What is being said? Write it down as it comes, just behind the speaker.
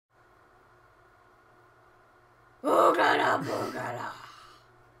Boogada, boogada.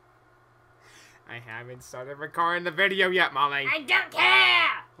 I haven't started recording the video yet, Molly. I don't care!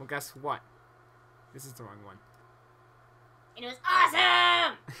 Well, guess what? This is the wrong one. It was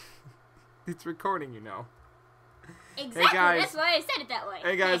awesome! It's recording, you know. Exactly, hey guys. that's why I said it that way.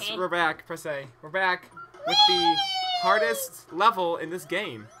 Hey guys, we're back. Press A. We're back with the hardest level in this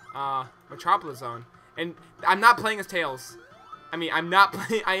game. Metropolis Zone. And I'm not playing as Tails. I mean, I'm not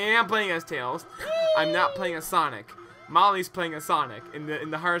playing. I am playing as Tails. I'm not playing as Sonic. Molly's playing as Sonic in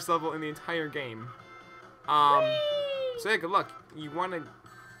the hardest level in the entire game. So yeah, good luck. You want to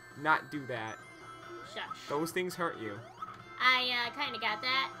not do that. Shush. Those things hurt you. I kind of got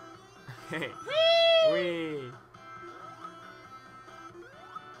that. Okay. Whee!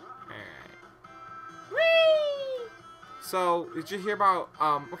 Alright. Whee! So, did you hear about,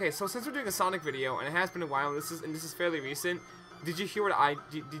 okay, so since we're doing a Sonic video, and it has been a while, and this is fairly recent, did you hear what I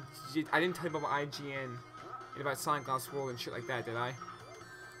didn't tell you about IGN and about Sonic Lost World and shit like that, did I?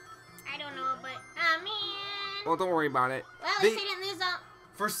 I don't know, but, oh man. Well, don't worry about it. Well, at least they didn't lose all.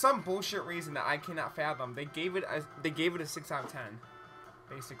 For some bullshit reason that I cannot fathom, they gave it a 6 out of 10,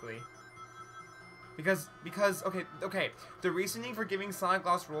 basically. Because okay, the reasoning for giving Sonic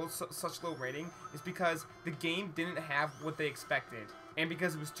Lost World such low rating is because the game didn't have what they expected, and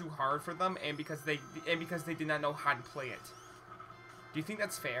because it was too hard for them, and because they did not know how to play it. Do you think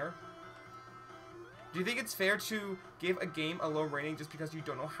that's fair? Do you think it's fair to give a game a low rating just because you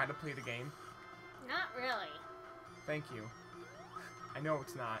don't know how to play the game? Not really. Thank you. I know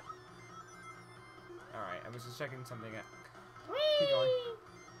it's not. Alright, I was just checking something out. Whee! Keep going.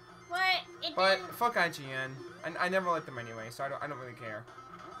 What? But fuck IGN. I never liked them anyway, so I don't really care.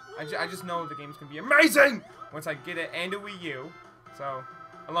 I just know the game's gonna be amazing once I get it and a Wii U. So,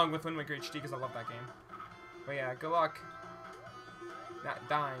 along with Wind Waker HD, because I love that game. But yeah, good luck. Not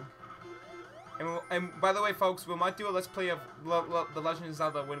dying. And by the way, folks, we might do a let's play of The Legend of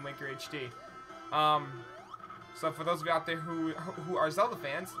Zelda Wind Waker HD. So for those of you out there who are Zelda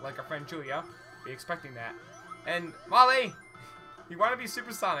fans, like our friend Julia, be expecting that. And Molly, you want to be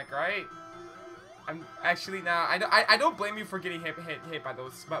Supersonic, right? I'm actually now. I don't blame you for getting hit by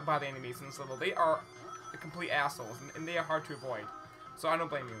the enemies in this level. They are complete assholes, and they are hard to avoid. So I don't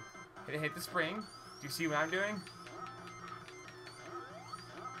blame you. Hit the spring. Do you see what I'm doing?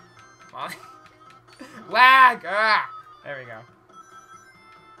 Molly, lag! Ah, there we go.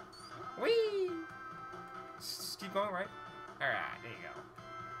 Whee! Just keep going, right? Alright, there you go.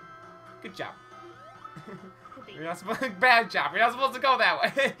 Good job. You're not supposed to, bad job. You're not supposed to go that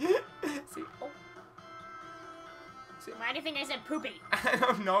way. See? Oh. See? Why do you think I said poopy? I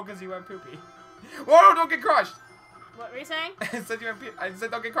don't know, because you went poopy. Whoa, don't get crushed! What were you saying? I said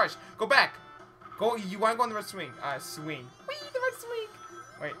don't get crushed. Go back. Go. You want to go on the red swing. Swing. Whee, the red swing.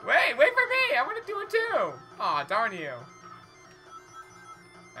 Wait for me. I want to do it too. Aw, darn you.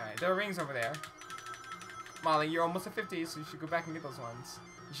 Alright, there are rings over there. Molly, you're almost at 50, so you should go back and get those ones.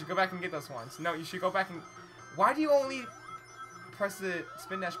 You should go back and get those ones. No, you should go back and... Why do you only press the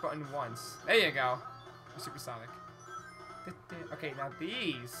spin dash button once? There you go. You're Supersonic. Okay, now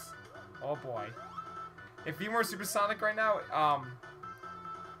these... Oh boy. If you were Supersonic right now,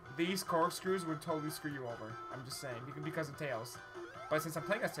 these corkscrews would totally screw you over. I'm just saying, because of Tails. But since I'm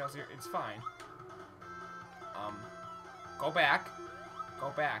playing as Tails here, it's fine. Go back.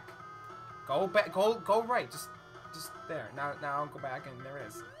 Go back. Go back. Go right. Just there. Now go back, and there it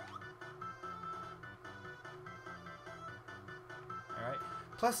is. All right.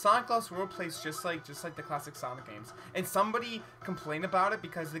 Plus, Sonic Lost World plays just like the classic Sonic games. And somebody complained about it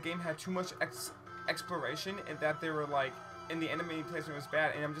because the game had too much exploration, and that they were like, in the enemy placement was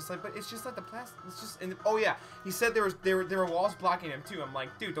bad. And I'm just like, but it's just like the plastic. It's just. And oh yeah, he said there were walls blocking him too. I'm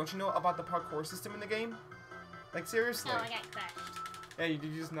like, dude, don't you know about the parkour system in the game? Like seriously. Oh, I got crushed. Yeah, did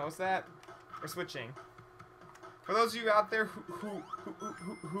you just notice that? We're switching. For those of you out there who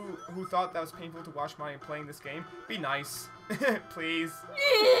thought that was painful to watch Molly playing this game, be nice, please.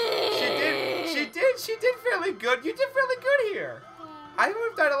 She did fairly good. You did fairly good here. I would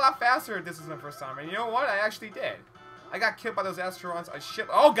have died a lot faster if this was my first time, and you know what? I actually did. I got killed by those Asterons a shit.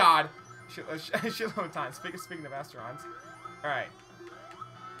 Oh God, a shitload of times. Speaking of Asterons, all right.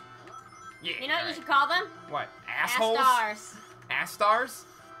 Yeah. You know what you should call them? What? Assholes? Ass-stars. Ass-stars?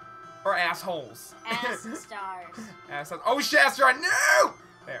 Or assholes? Ass-stars. Ass-stars. Oh shit, Asteron, no!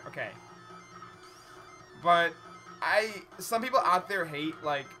 There, okay. But, some people out there hate,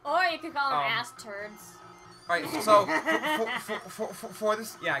 like... Or you could call them ass turds. Alright, so, for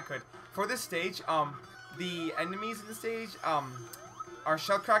this, yeah, I could. For this stage, the enemies in the stage, are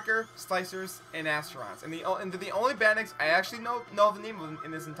Shellcracker, Slicers, and Astronauts. And they're the only bandits I actually know the name of them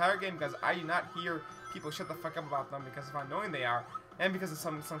in this entire game, because I do not hear people shut the fuck up about them because of how annoying they are, and because of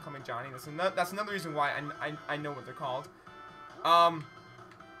some call me Johnny. That's another reason why I know what they're called.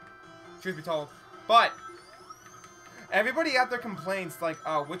 Truth be told, but everybody out there complains like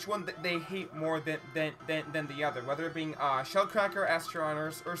which one they hate more than the other, whether it being Shellcracker,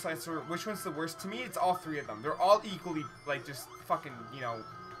 Astronauts, or Slicer. Which one's the worst? To me, it's all three of them. They're all equally like just fucking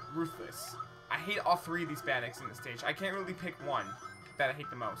ruthless. I hate all three of these bandits in this stage. I can't really pick one that I hate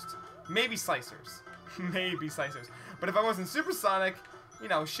the most. Maybe Slicers. Maybe Slicers. But if I wasn't Supersonic,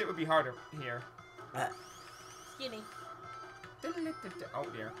 shit would be harder here. Excuse me. Oh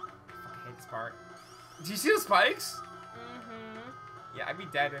dear. I hate this part. Do you see the spikes? Mm-hmm. Yeah, I'd be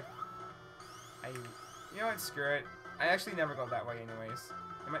dead if you know what? Screw it. I actually never go that way anyways.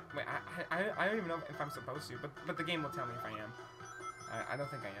 Wait, I don't even know if I'm supposed to, but the game will tell me if I am. I don't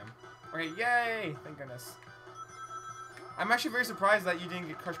think I am. Okay, yay! Thank goodness. I'm actually very surprised that you didn't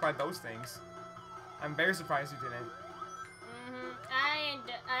get crushed by those things. I'm very surprised you didn't. Mm-hmm.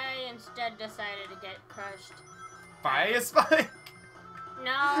 I instead decided to get crushed. By a spike?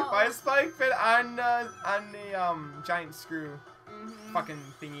 No. By a spike fit on the giant screw fucking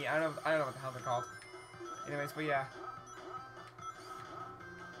thingy. I don't know what the hell they're called. Anyways, but yeah.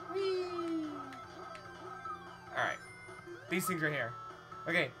 Whee! Alright. These things right here.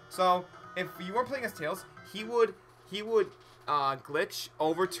 Okay, so if you were playing as Tails, he would glitch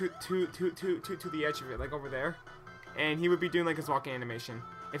over to the edge of it, like over there. And he would be doing like his walking animation.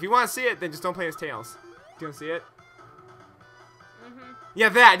 If you want to see it, then just don't play as Tails. Do you want to see it? Yeah,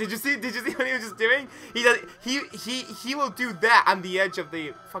 that. Did you see what he was just doing? He will do that on the edge of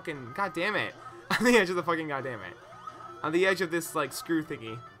the fucking goddamn it. On the edge of the fucking goddamn it. On the edge of this like screw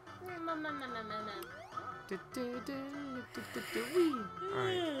thingy.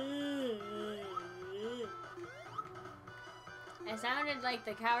 Alright. I sounded like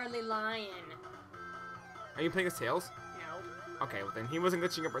the Cowardly Lion. Are you playing as Tails? No. Okay, well then he wasn't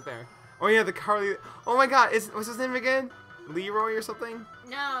glitching up right there. Oh yeah, the Cowardly. Oh my God, what's his name again? Leroy or something?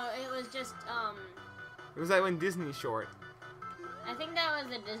 No, it was just It was that one Disney short. I think that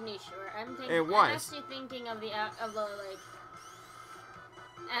was a Disney short. I'm actually thinking of the like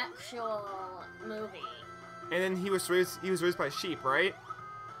actual movie. And then he was raised by sheep, right?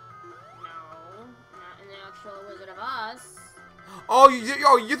 No, not in the actual Wizard of Oz. Oh,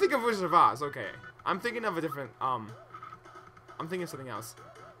 you think of Wizard of Oz? Okay, I'm thinking of a different I'm thinking of something else.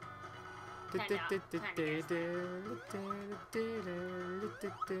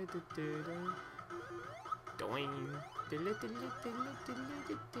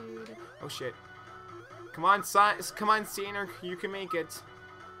 Oh shit! Come on, Scenic, you can make it.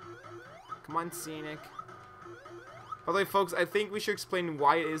 Come on, Scenic. By the way, folks, I think we should explain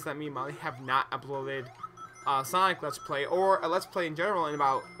why it is that me and Molly have not uploaded Sonic Let's Play or a Let's Play in general in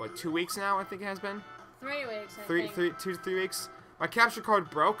about what 2 weeks now. I think it has been. 3 weeks. I think. 2 to 3 weeks. My capture card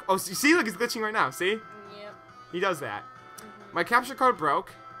broke. Oh, see, look, it's glitching right now. See? Yep. He does that. My capture card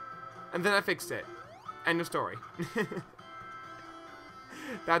broke, and then I fixed it. End of story.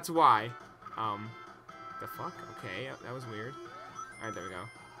 That's why. The fuck? Okay, that was weird. Alright, there we go.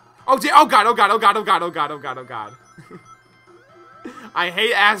 Oh, oh god, oh god, oh god, oh god, oh god, oh god, oh god. I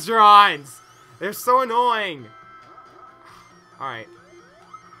hate Asterons! They're so annoying! Alright.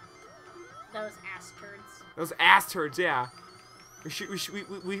 Those ass turds. Those ass turds, yeah. We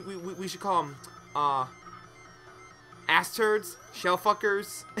should call them, ass turds, shell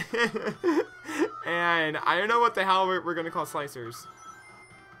fuckers, and I don't know what the hell we're gonna call slicers.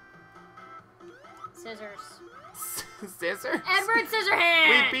 Scissors. Scissors? Edward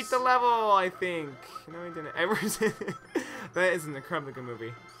Scissorhands! We beat the level, I think. No, we didn't. Edward. That is an incredibly good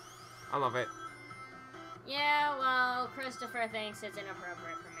movie. I love it. Yeah, well, Christopher thinks it's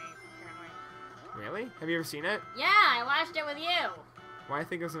inappropriate for me, apparently. Really? Have you ever seen it? Yeah, I watched it with you. Why I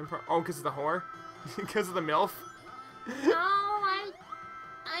think it was oh, because of the whore? Because of the MILF? No, I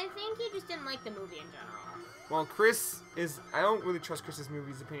think he just didn't like the movie in general. Well, Chris is... I don't really trust Chris's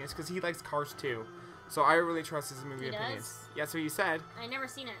movies opinions because he likes Cars too. So I don't really trust his movie opinions. Yeah, that's what you said. I never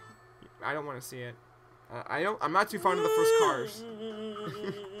seen it. I don't want to see it. I'm not too fond of the first Cars.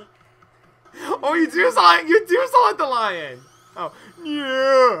 Oh, you do sound like the lion. Oh,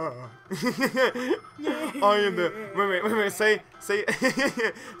 yeah. I am the. Wait. Say.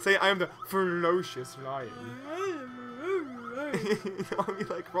 Say I am the ferocious lion. I mean,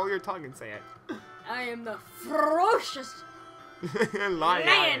 like, roll your tongue and say it. I am the ferocious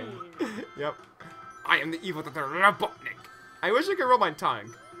lion. Yep. I am the evil Dr. Robotnik. I wish I could roll my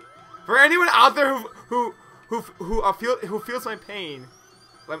tongue. For anyone out there who who feels my pain,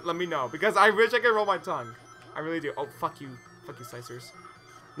 let me know, because I wish I could roll my tongue. I really do. Oh, fuck you, slicers.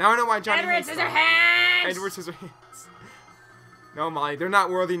 Now I know why Johnny Edward hates them. Scissorhands! Edward Scissorhands. No, Molly, they're not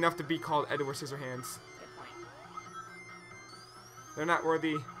worthy enough to be called Edward Scissorhands. Good point. They're not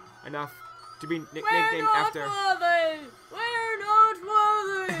worthy enough to be nicknamed after. Worthy! We're not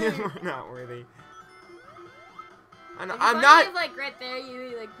worthy! We're not worthy. I'm not. If, like right there,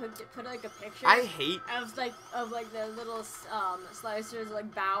 you like put like a picture. I hate of the little slicers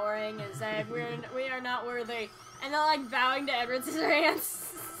like bowing and saying we are not worthy, and they're like bowing to Edward Scissorhands.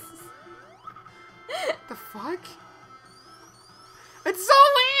 What the fuck? It's so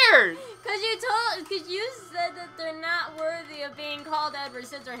weird. Cause you said that they're not worthy of being called Edward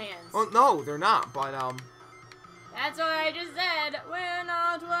Scissorhands. Well, no, they're not. But That's what I just said. We're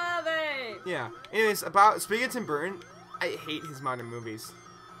not worthy. Yeah. Anyways, speaking of Tim Burton, I hate his modern movies.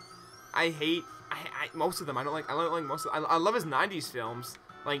 I hate most of them. I don't like most of them. I love his 90s films,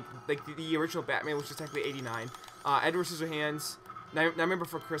 like the original Batman, which is technically 89. Edward Scissorhands, Nightmare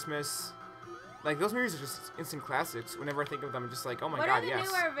Before Christmas. Like, those movies are just instant classics. Whenever I think of them, I'm just like, oh my god,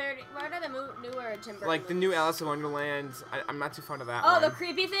 yes. What are the newer Tim Burton Like, the new Alice in Wonderland. I'm not too fond of that one. Oh, the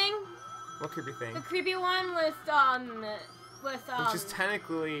creepy thing? What creepy thing? The creepy one with which is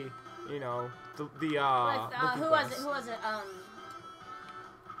technically, you know, who was it?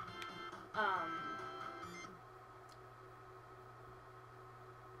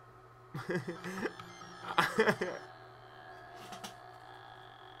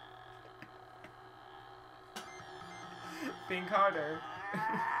 Think harder.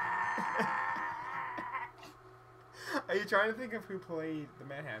 Are you trying to think of who played the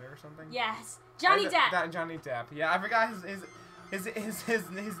Mad Hatter or something? Yes, Johnny Depp. Johnny Depp. Yeah, I forgot his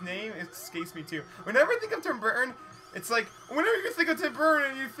name. It escapes me too. Whenever I think of Tim Burton, it's like whenever you think of Tim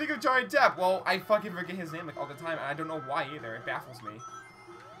Burton, you think of Johnny Depp. Well, I fucking forget his name like all the time, and I don't know why either. It baffles me.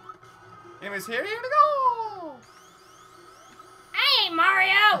 Anyways, here we go. Hey,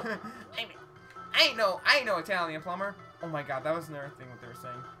 Mario. I ain't no Italian plumber. Oh my god, that was another thing what they were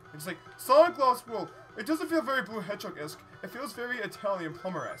saying. It's like, Sonic Lost World, it doesn't feel very Blue Hedgehog-esque. It feels very Italian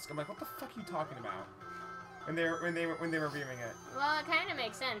plumber-esque. I'm like, what the fuck are you talking about? When they were reviewing it. Well, it kind of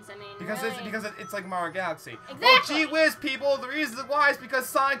makes sense. I mean, because really... it's like Mario Galaxy. Exactly. Oh, gee whiz, people! The reason why is because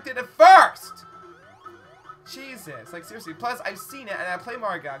Sonic did it first. Jesus, like seriously. Plus, I've seen it, and I play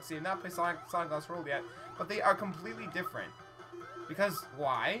Mario Galaxy, and not play Sonic Lost World yet. But they are completely different. Because,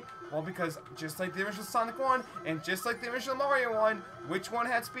 why? Well, because just like the original Sonic 1, and just like the original Mario 1, which one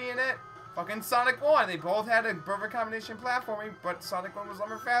had speed in it? Fucking Sonic 1. They both had a perfect combination platforming, but Sonic 1 was a lot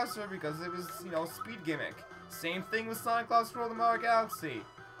more faster because it was, you know, speed gimmick. Same thing with Sonic Lost World and Mario Galaxy.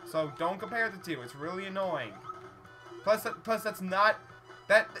 So don't compare the two. It's really annoying. Plus that's not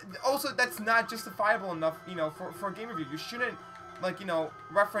justifiable enough, you know, for a game review. You shouldn't, like, you know,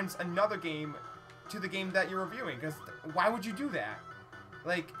 reference another game to the game that you're reviewing, because why would you do that?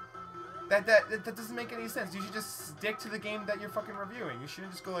 Like, that doesn't make any sense. You should just stick to the game that you're fucking reviewing. You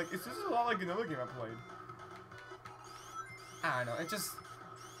shouldn't just go like, this is a lot like another game I played. I don't know, it just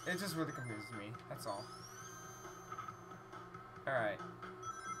really confuses me, that's all. Alright.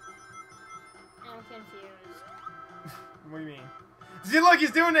 I'm confused. What do you mean? See, look,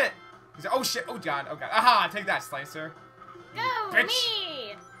 he's doing it! He's like, oh shit, oh god, oh god. Aha, take that, Slicer. Go, bitch.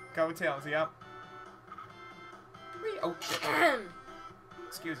 me! Go, Tails, yep. Oh shit.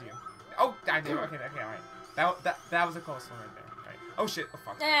 Excuse you. Oh, god damn it. Okay, alright. That was a close one right there. Right. Oh shit, oh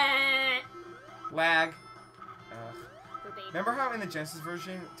fuck. Lag. Remember how in the Genesis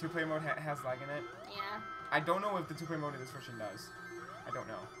version, 2-player mode has lag in it? Yeah. I don't know if the 2-player mode in this version does. I don't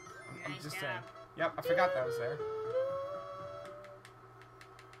know. I'm just saying. Yep, I forgot that was there.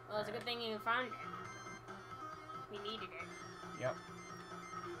 Well, it's a good thing you found it. We needed it. Yep.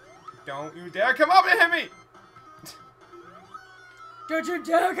 Don't you dare come up and hit me! Don't you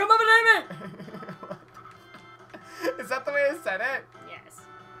dare come up and hit me! Is that the way I said it? Yes.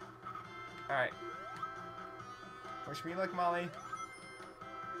 Alright. Wish me luck, Molly.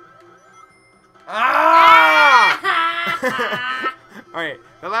 Ah! Alright,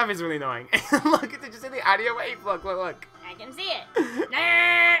 the laugh is really annoying. Look, did you see the audio wave? Look. I can see it.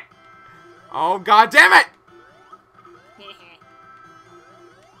 Oh, god damn it!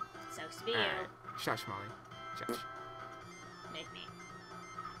 So speed. Shush, Molly. Shush. Make me.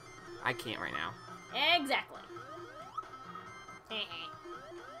 I can't right now. Exactly.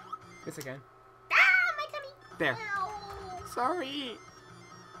 This again. Ah, my tummy. There. Ow. Sorry.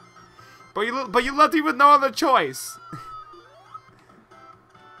 But you left me with no other choice.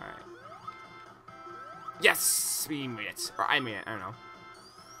 Alright. Yes! We made it. Or I made it. I don't know.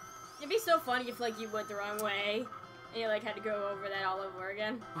 It'd be so funny if like you went the wrong way and you like had to go over that all over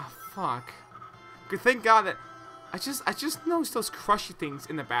again. Oh fuck! Good, thank God that I just noticed those crushy things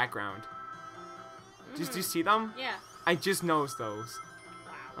in the background. Do you see them? Yeah. I just noticed those.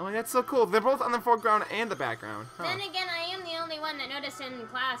 Wow. Oh, that's so cool. They're both on the foreground and the background. Huh. Then again, I am the only one that noticed in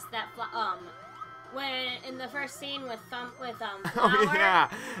class that when in the first scene with Flower. Oh yeah,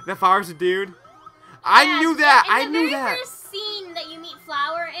 the flower's a dude. I knew that. I knew that. In the very first scene that you meet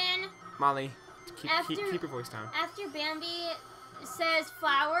Flower in. Molly, keep your voice down. After Bambi says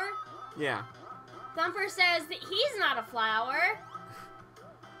flower. Yeah. Thumper says that he's not a flower.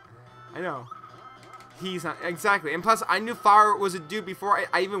 I know. He's not, exactly. And plus, I knew Flower was a dude before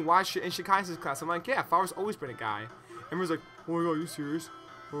I even watched it in Shikai's class. I'm like, yeah, Flower's always been a guy. And was like, oh my god, are you serious?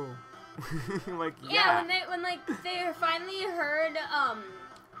 Oh. I'm like, yeah. Yeah, when they finally heard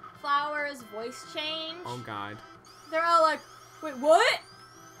Flower's voice change. Oh god. They're all like, wait, what?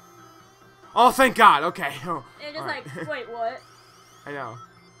 Oh, thank God. Okay. Oh, They're just right. like, wait, what? I know.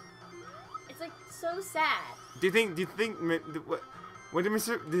 It's like so sad. Do you think what did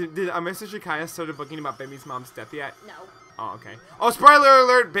Mr. Shikaya started booking about Baby's mom's death yet? No. Oh, okay. Oh, spoiler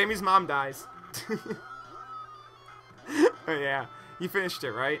alert! Baby's mom dies. Oh yeah, you finished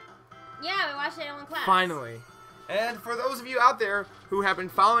it, right? Yeah, we watched it in one class. Finally. And for those of you out there who have been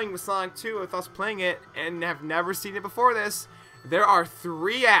following with Sonic 2 with us playing it and have never seen it before this, there are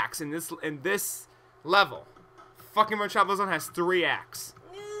 3 acts in this level. Fucking Metropolis Zone has 3 acts.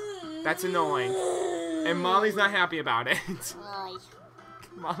 That's annoying. And Molly's not happy about it.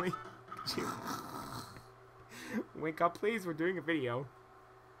 Molly, wake up, please. We're doing a video.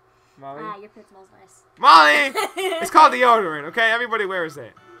 Molly. Your pit smells nice. Molly! It's called deodorant, okay? Everybody wears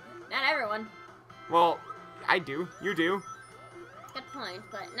it. Not everyone. Well, I do. You do. Good point,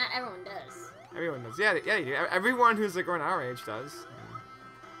 but not everyone does. Everyone does. Yeah, you do. Everyone who's like around our age does.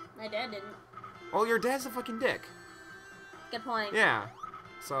 My dad didn't. Well, your dad's a fucking dick. Good point. Yeah.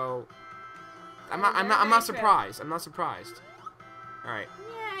 So, I'm not surprised. I'm not surprised. All right.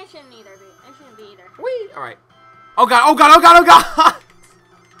 Yeah, I shouldn't either. I shouldn't be either. Wee. All right. Oh god! Oh god! Oh god! Oh god!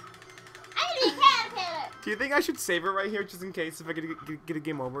 I'm gonna be a caterpillar. Do you think I should save it right here just in case if I get a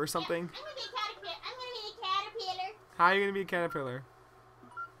game over or something? Yeah, I'm gonna be a caterpillar. I'm gonna be a caterpillar. How are you gonna be a caterpillar?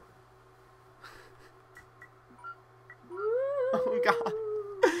 Oh god!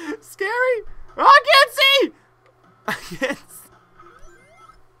 Scary! Oh, I can't see! I can't see.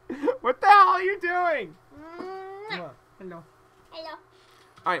 What the hell are you doing? Come on. Hello. Hello.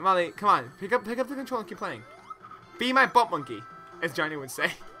 All right, Molly, come on. Pick up the controller and keep playing. Be my butt monkey, as Johnny would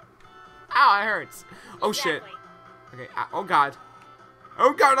say. Ow, it hurts. Oh Exactly. shit. Okay. Oh god.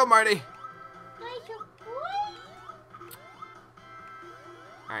 Oh god almighty.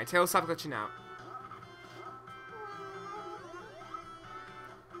 All right, Tail, stop glitching out.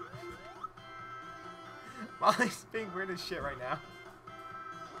 Molly's being weird as shit right now.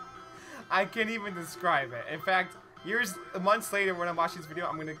 I can't even describe it. In fact, months later when I watch this video,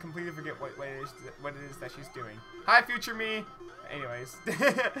 I'm gonna completely forget what it is that she's doing. Hi, future me. Anyways.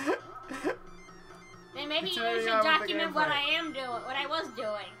 Then maybe you should document what I was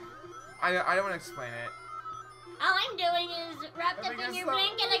doing. I don't want to explain it. All I'm doing is wrapped up in your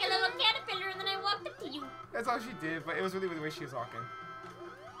blanket like a little caterpillar, and then I walked up to you. That's all she did, but it was really the way she was walking.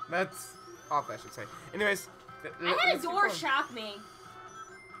 That's all I should say. Anyways. I had a door shock me.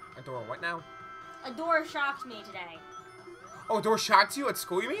 A door what now? A door shocked me today. Oh, a door shocked you at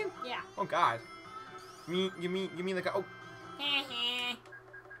school, you mean? Yeah. Oh god. You mean like a oh.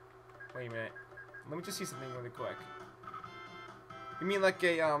 Wait a minute. Let me just see something really quick. You mean like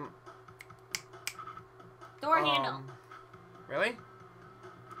a door handle. Really?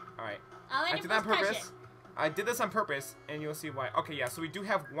 Alright. I did that on purpose. I did this on purpose, and you'll see why. Okay, yeah, so we do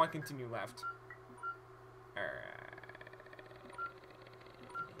have one continue left. Alright.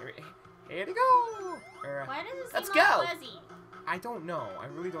 Here we go! Why does it let's seem go! all fuzzy? I don't know. I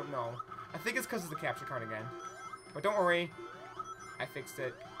really don't know. I think it's because of the capture card again. But don't worry. I fixed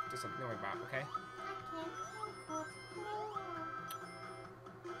it. Just don't worry about it, okay?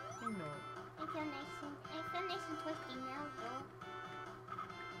 I know. I feel nice and twisty now,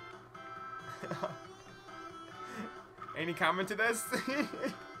 though. Any comment to this?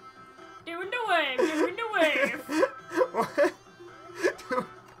 Doing the wave, doing the wave. What?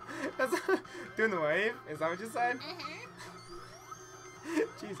 Doing the wave? Is that what you said?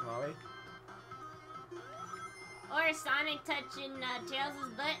 Jeez, Molly. Or Sonic touching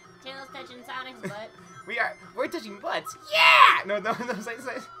Tails' butt, Tails touching Sonic's butt. We're touching butts. Yeah! No, say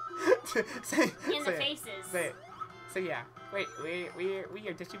say In the faces. Say it. Say yeah. Wait, we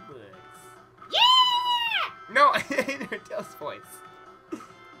are touching butts. Yeah! No, in her Tails voice. Yeah!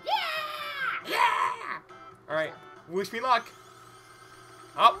 Yeah! Alright, wish me luck.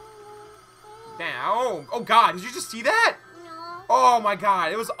 Up. Down. Oh god, did you just see that? No. Oh my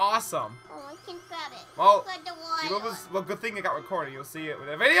god, it was awesome. Oh, I can't grab it. Well, Got the water. well, good thing it got recorded. You'll see it when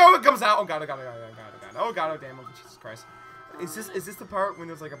the video comes out. Oh god, oh god, oh god, oh god, oh god, oh god, oh damn, oh Jesus Christ. Is this the part when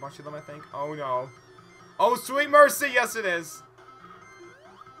there's like a bunch of them, I think? Oh no. Oh sweet mercy, yes it is.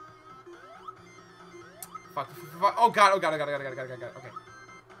 Fuck. Oh god, oh god, oh god, oh god, oh god, oh god, oh god. Okay.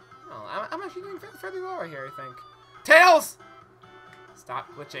 Oh, I'm actually doing fairly well right here, I think. Tails!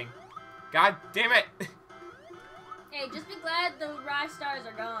 Stop glitching. God damn it! Hey, just be glad the rice stars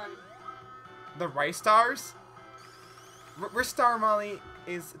are gone. The rice stars? Ristar Molly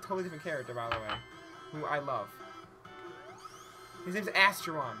is a totally different character, by the way, who I love. His name's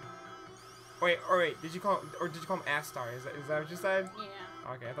Asteron. Wait, did you call him Astar? Is that what you said?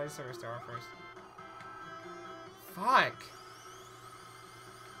 Yeah. Okay, I thought you said Ristar first. Fuck.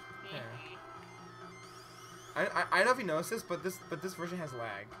 Yeah. I don't know if you noticed this, but this version has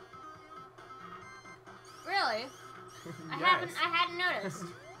lag. Really? Yes. I hadn't noticed.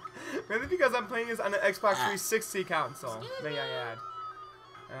 Maybe because I'm playing this on an Xbox 360 console. Maybe I had.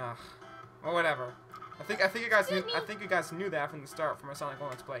 Ugh. Well, whatever. I think you guys knew that from the start from my Sonic 1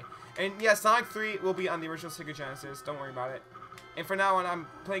 Let's Play. And yeah, Sonic 3 will be on the original Sega Genesis. Don't worry about it. And for now on, I'm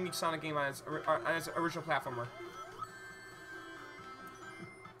playing each Sonic game on its original platformer.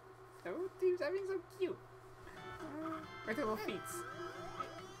 Oh, dude, that being so cute. Right their little feet.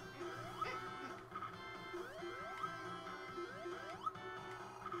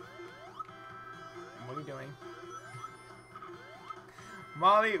 What are you doing?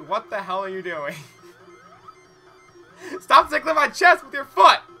 Molly, what the hell are you doing? Stop tickling my chest with your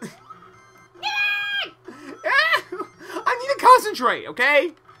foot! I need to concentrate,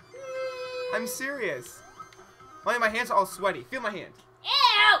 okay? I'm serious. Molly, my hands are all sweaty. Feel my hand.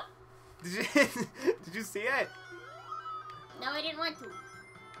 Ew! Did you see it? No, I didn't want to.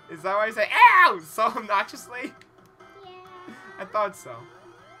 Is that why I say ow so obnoxiously? Yeah. I thought so.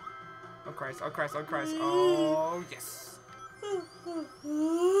 Oh Christ, oh Christ, oh Christ. Oh yes. Oh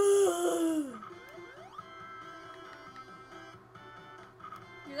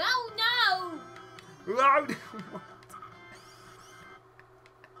no!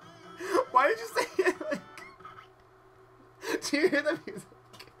 Why did you say it like... Do you hear the music?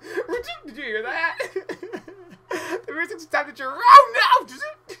 Did you hear that? The music's tapped at your... Oh no!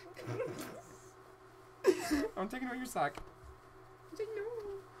 I'm taking away your sock. Say no.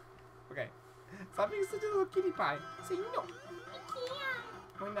 Okay. Stop being such a little kitty pie. Say no. I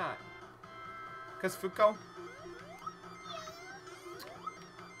can't. Why not? Cause Fuko?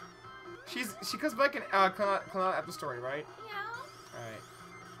 She comes back and come out at the story, right? Yeah. Alright.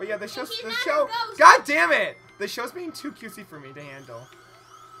 But yeah, the show. she's not a ghost. God damn it! The show's being too cutesy for me to handle.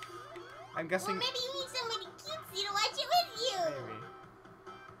 I'm guessing. Well, maybe you need somebody cutesy to watch it with you. Maybe.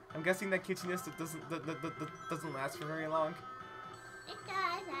 I'm guessing that cutesiness that doesn't last for very long. It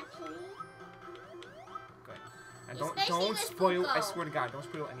does actually. Good. And Especially don't with spoil. I Fuko. swear to God, don't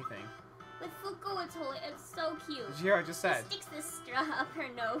spoil anything. With Fuko, it's so cute. Did you hear what I just said? She sticks this straw up her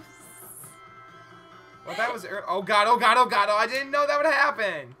nose. Well, that was. Oh God! Oh God! Oh God! Oh, I didn't know that would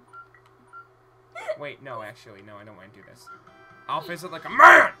happen. Wait, no, actually, no, I don't want to do this. I'll face it like a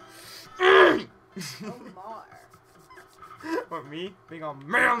man. Oh my. What, me? Being all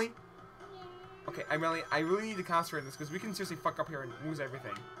manly? Okay, I really need to concentrate on this because we can seriously fuck up here and lose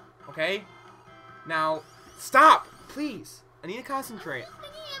everything. Okay? Now, stop! Please! I need to concentrate. I'm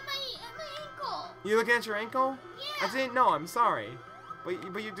looking at my ankle. You looking at your ankle? Yeah. I didn't know, I'm sorry.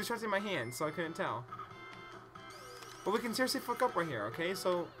 But you distracted my hand, so I couldn't tell. But we can seriously fuck up right here, okay?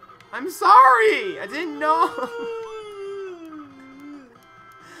 So, I'm sorry! I didn't know!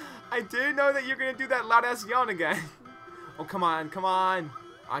 I didn't know that you're gonna do that loud ass yawn again. Oh, come on, come on.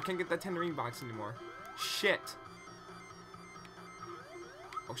 I can't get that Tangerine box anymore. Shit.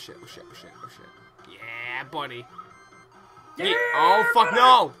 Oh shit, oh shit, oh shit, oh shit. Yeah, buddy. Hey, oh, fuck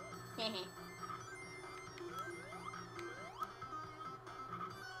no!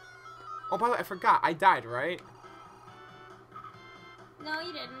 Oh, by the way, I forgot. I died, right? No,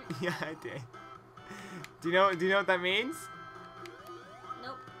 you didn't. Yeah, I did. Do you know what that means?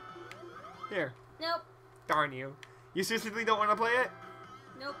 Nope. Here. Nope. Darn you. You seriously don't want to play it?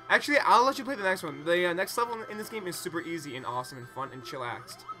 Nope. Actually, I'll let you play the next one. The next level in this game is super easy and awesome and fun and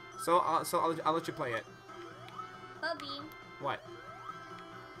chillaxed. So I'll let you play it. Bubby, What?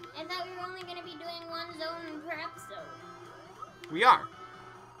 I thought we were only gonna be doing one zone per episode. We are.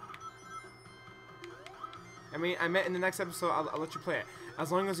 I mean, I meant in the next episode. I'll let you play it.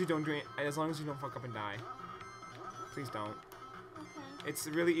 As long as you don't fuck up and die. Please don't. Okay. It's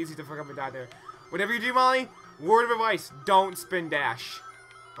really easy to fuck up and die there. Whatever you do, Molly, word of advice, don't spin dash.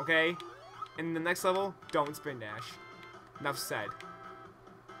 Okay? In the next level, don't spin dash. Enough said.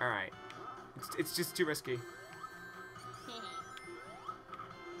 Alright. It's just too risky.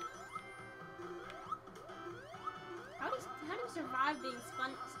 How do you survive being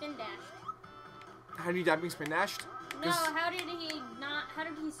spin dashed? How do you die being spin dashed? No, how did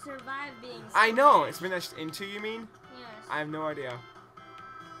he survive being spin I know, dashed? it's spin dashed into, you mean? Yes. I have no idea.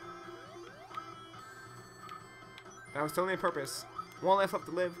 That was totally on purpose. One life left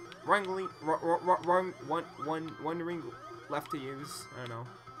to live. One ring left to use. I don't know.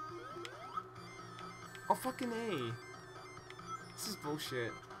 Oh, fucking A. This is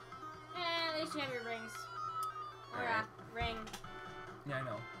bullshit. At least you have your rings. Or Alright. a ring. Yeah, I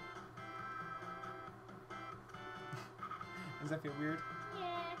know. Does that feel weird?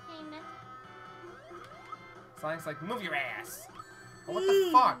 Yeah, kinda. Sonic's like, move your ass! Oh, what the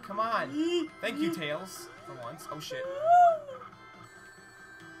fuck? Come on! Thank you, Tails, for once. Oh shit.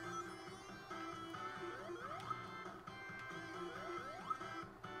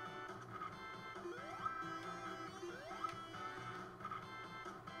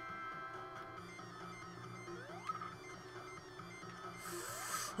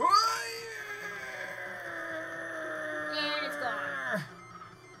 And it's gone.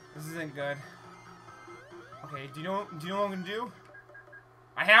 This isn't good. Okay, do you know what I'm gonna do?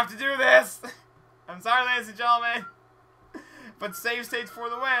 I have to do this! I'm sorry, ladies and gentlemen. But save states for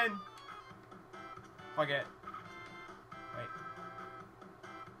the win. Fuck it. Wait.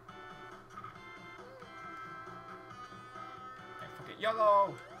 Okay, fuck it.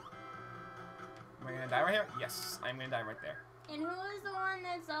 YOLO! Am I gonna die right here? Yes, I'm gonna die right there. And who is the one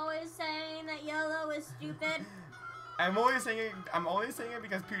that's always saying that yellow is stupid? I'm only saying it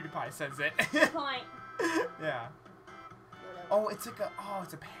because PewDiePie says it. Good point. Yeah. Oh, it's like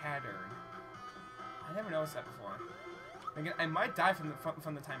it's a pattern. I never noticed that before. Again, I might die from the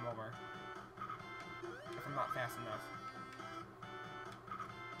time over if I'm not fast enough.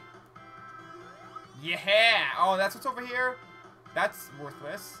 Yeah! Oh, that's what's over here? That's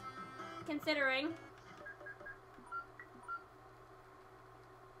worthless. Considering.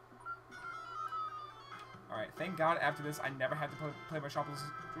 Alright, thank God after this I never had to play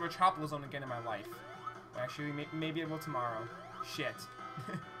Metropolis Zone again in my life. Well, actually, maybe I will tomorrow. Shit.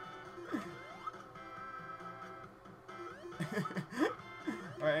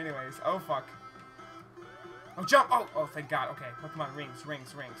 Alright, anyways. Oh, fuck. Oh, jump! Oh, thank God. Okay. Oh, come on. Rings.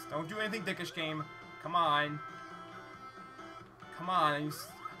 Don't do anything dickish, game. Come on. Come on.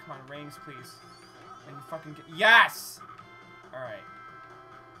 Come on, rings, please. And you fucking get... Yes! Alright.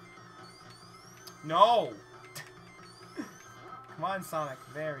 No! Come on, Sonic.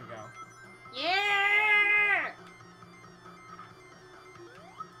 There we go. Yeah!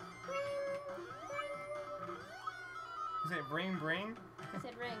 Is it bring? I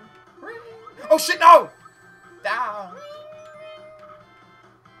said ring. Oh shit, no! Down!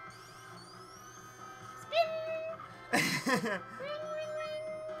 Spin!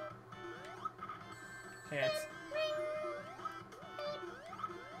 Hit.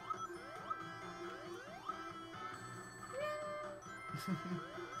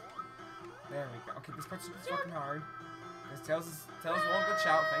 There we go. Okay, this part's fucking hard. This Tails won't glitch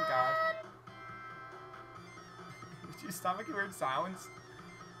out, thank God. Did you stop making weird sounds?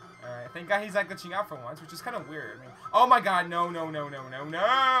 Alright, thank God he's like glitching out for once, which is kind of weird. I mean, oh my God, no!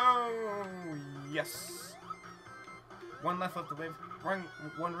 Yes! One life left to live.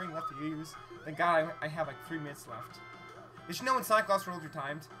 One ring left to use. Thank God I have like 3 minutes left. Did you know when Sonic Lost World your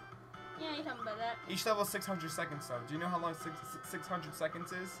timed? Yeah, you talking about that. Each level is 600 seconds, though. Do you know how long 600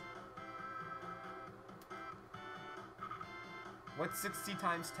 seconds is? What's 60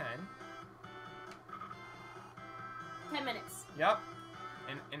 times 10? 10 minutes. Yep.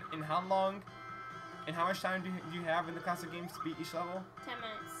 And how long? And how much time do you have in the classic games to beat each level? 10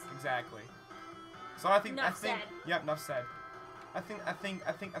 minutes. Exactly. So I think Enough said. Yep, enough said. I think that's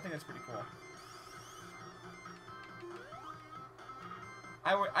pretty cool.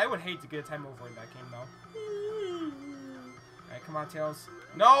 I would hate to get a time over in that game though. Alright, come on, Tails.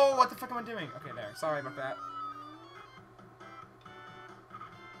 No! What the fuck am I doing? Okay, there. Sorry about that.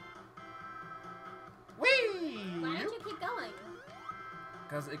 Whee! Why don't you keep going?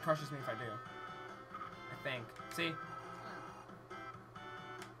 Because it crushes me if I do. I think. See?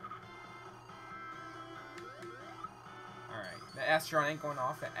 Alright. The Astron ain't going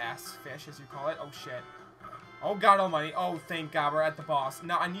off. The ass fish, as you call it. Oh, shit. Oh, God almighty. Oh, thank God. We're at the boss.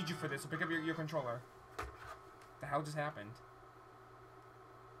 No, I need you for this. So pick up your controller. The hell just happened?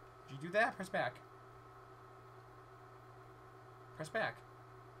 Did you do that? Press back. Press back.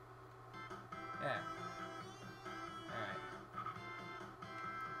 Yeah. Alright.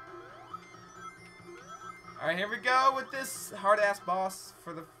 Alright, here we go with this hard-ass boss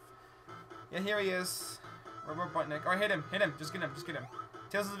for the... Yeah, here he is. Rubber Buttneck. Alright, hit him. Hit him. Just get him. Just get him.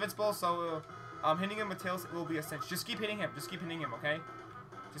 Tails is invincible, so hitting him with Tails will be a cinch. Just keep hitting him. Just keep hitting him, okay?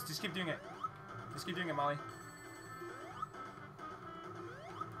 Just keep doing it. Just keep doing it, Molly.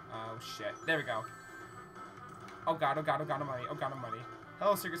 Oh, shit. There we go. Oh, God. Oh, God. Oh, God. I'm money. Oh, God. I'm money.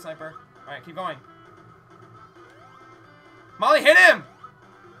 Hello, Secret Sniper. Alright, keep going. Molly, hit him!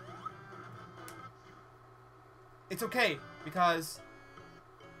 It's okay, because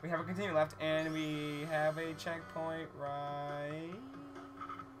we have a continue left, and we have a checkpoint right...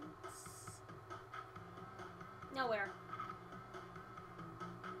 Nowhere.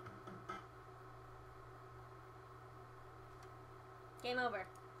 Game over.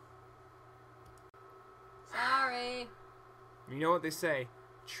 Sorry. You know what they say.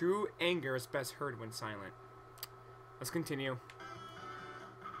 True anger is best heard when silent. Let's continue.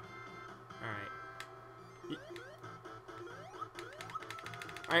 Alright.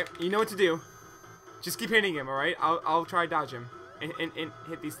 Alright, you know what to do. Just keep hitting him, alright? I'll try to dodge him. And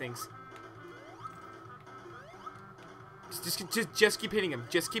hit these things. Just keep hitting him.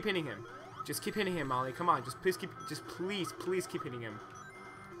 Just keep hitting him. Just keep hitting him, Molly. Come on, please keep hitting him.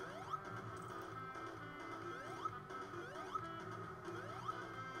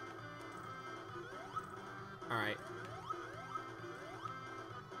 Alright.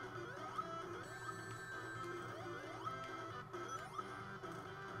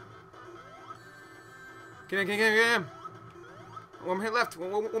 Get him. One more hit left.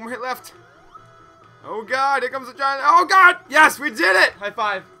 One more hit left. Oh God, here comes the giant. Oh God, yes, we did it. High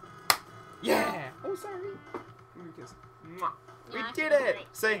five. Yeah. Oh, sorry. Give me a kiss. Mwah. We did it.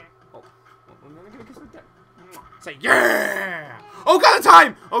 Say. Oh, I'm gonna give a kiss right there. Mwah. Say yeah. Oh God, the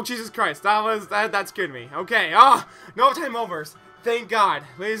time. Oh Jesus Christ, that scared me. Okay. Oh, no time overs. Thank God,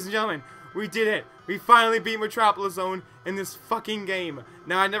 ladies and gentlemen, we did it. We finally beat Metropolis Zone in this fucking game.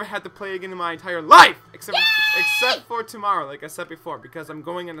 Now I never had to play again in my entire life, except for tomorrow, like I said before, because I'm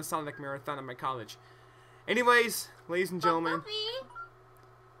going on a Sonic marathon at my college. Anyways, ladies and gentlemen. Puppy,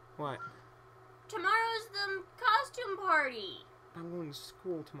 What? tomorrow's the costume party. I'm going to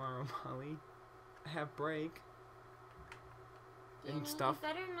school tomorrow, Molly. I have break. And stuff. You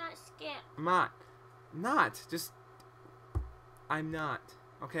better not skip. I'm not. Just. I'm not.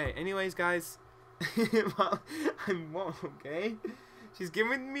 Okay, anyways, guys. I won't, okay? She's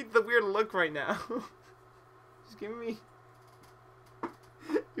giving me the weird look right now. She's giving me...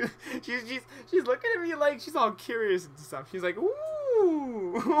 she's looking at me like she's all curious and stuff. She's like,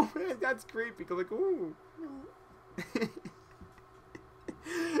 ooh! That's creepy. Like, ooh.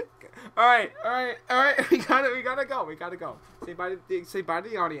 Alright. We gotta go. Say bye to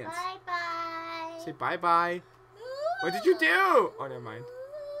the audience. Bye-bye. Say bye-bye. What did you do? Oh, never mind.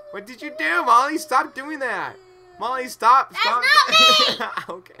 What did you do, Molly? Stop doing that. Molly, stop. That's Stop. not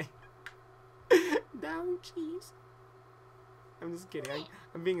me! Okay. No, jeez. I'm just kidding.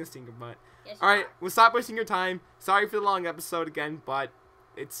 I'm being a stinker butt. Yes, Alright, we'll stop wasting your time. Sorry for the long episode again, but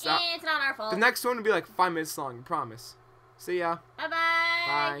it's it's not our fault. the next one will be like 5 minutes long, I promise. See ya. Bye-bye.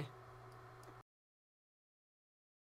 Bye.